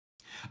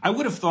I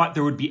would have thought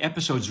there would be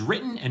episodes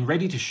written and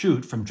ready to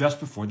shoot from just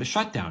before the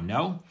shutdown,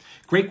 no?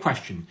 Great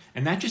question.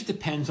 And that just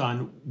depends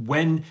on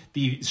when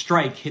the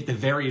strike hit the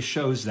various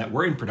shows that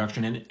were in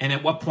production and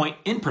at what point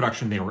in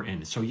production they were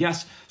in. So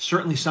yes,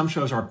 certainly some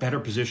shows are better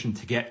positioned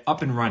to get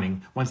up and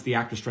running. Once the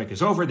actor strike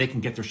is over, they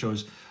can get their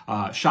shows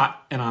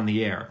shot and on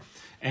the air.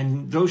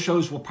 And those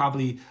shows will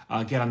probably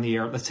get on the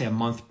air, let's say a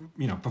month,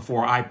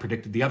 before I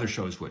predicted the other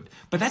shows would.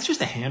 But that's just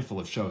a handful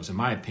of shows, in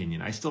my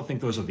opinion. I still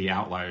think those are the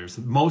outliers.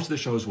 Most of the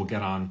shows will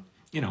get on,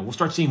 we'll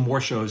start seeing more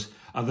shows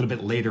a little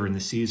bit later in the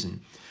season.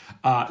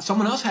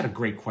 Someone else had a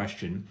great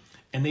question,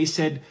 and they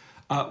said,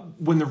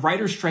 when the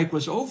writer's strike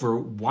was over,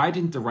 why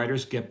didn't the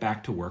writers get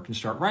back to work and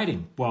start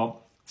writing?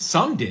 Well,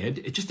 some did.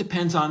 It just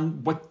depends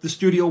on what the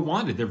studio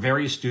wanted. There are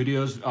various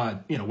studios,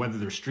 whether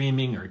they're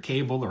streaming or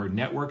cable or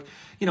network,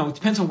 it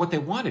depends on what they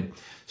wanted.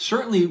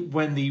 Certainly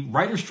when the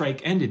writer's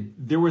strike ended,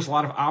 there was a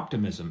lot of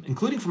optimism,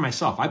 including for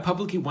myself. I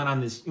publicly went on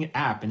this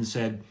app and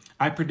said,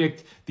 I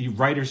predict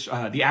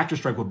the actor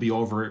strike will be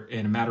over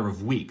in a matter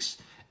of weeks.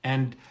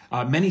 And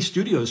many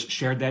studios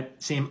shared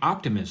that same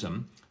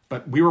optimism,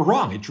 but we were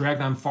wrong. It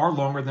dragged on far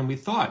longer than we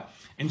thought.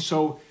 And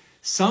so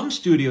some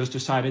studios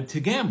decided to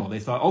gamble. They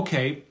thought,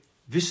 okay,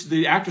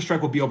 the actor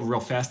strike will be over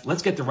real fast.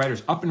 Let's get the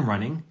writers up and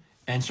running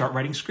and start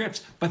writing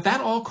scripts. But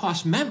that all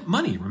costs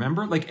money,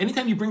 remember? Like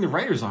anytime you bring the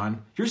writers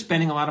on, you're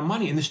spending a lot of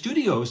money. And the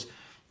studios,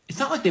 it's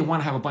not like they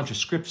want to have a bunch of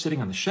scripts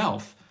sitting on the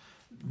shelf.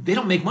 They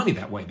don't make money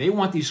that way. They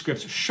want these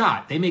scripts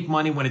shot. They make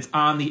money when it's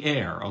on the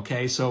air,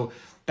 okay? So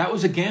that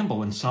was a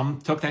gamble, and some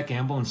took that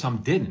gamble and some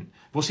didn't.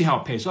 We'll see how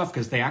it pays off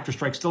because the actor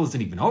strike still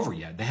isn't even over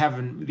yet.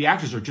 The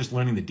actors are just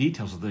learning the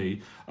details of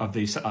the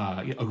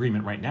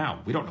agreement right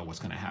now. We don't know what's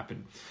going to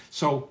happen.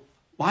 So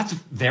lots of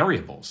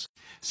variables.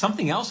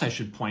 Something else I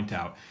should point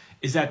out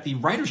is that the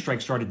writer's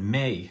strike started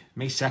May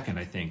 2nd,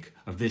 I think,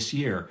 of this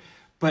year.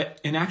 But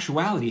in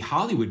actuality,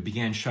 Hollywood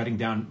began shutting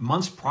down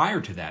months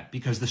prior to that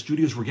because the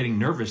studios were getting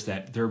nervous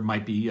that there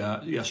might be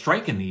a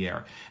strike in the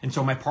air. And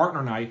so my partner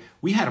and I,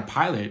 we had a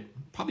pilot,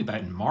 probably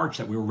about in March,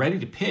 that we were ready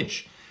to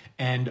pitch.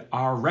 And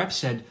our rep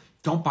said,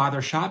 don't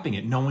bother shopping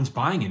it. No one's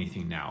buying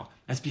anything now.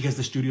 That's because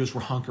the studios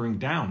were hunkering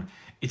down.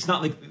 It's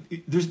not like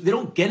they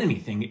don't get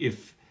anything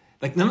if,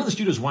 like, none of the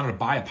studios wanted to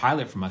buy a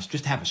pilot from us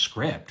just to have a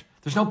script.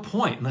 There's no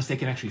point unless they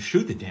can actually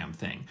shoot the damn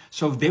thing.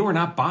 So they were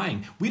not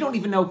buying. We don't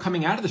even know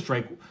coming out of the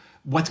strike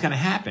what's going to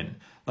happen.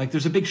 Like,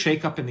 there's a big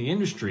shakeup in the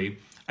industry.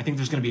 I think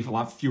there's going to be a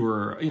lot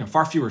fewer,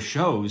 far fewer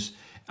shows.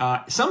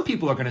 Some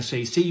people are going to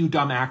say, see, you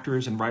dumb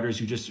actors and writers,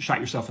 you just shot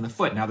yourself in the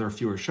foot. Now there are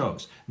fewer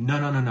shows.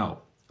 No.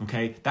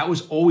 Okay, that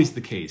was always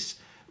the case.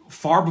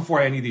 Far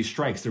before any of these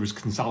strikes, there was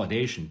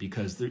consolidation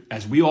because,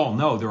 as we all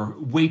know, there are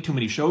way too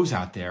many shows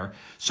out there.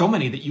 So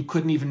many that they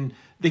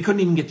couldn't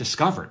even get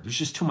discovered. There's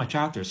just too much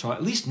out there. So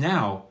at least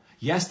now,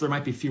 yes, there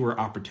might be fewer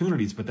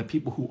opportunities, but the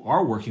people who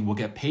are working will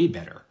get paid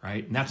better,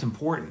 right? And that's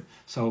important.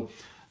 So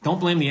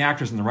don't blame the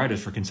actors and the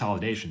writers for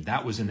consolidation.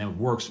 That was in the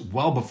works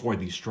well before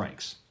these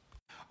strikes.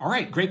 All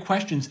right, great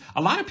questions.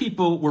 A lot of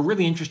people were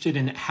really interested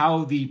in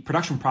how the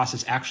production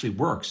process actually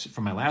works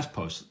from my last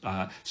post.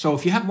 So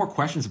if you have more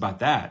questions about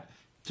that,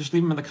 just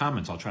leave them in the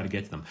comments. I'll try to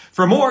get to them.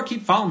 For more,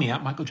 keep following me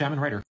at Michael Jamin Writer.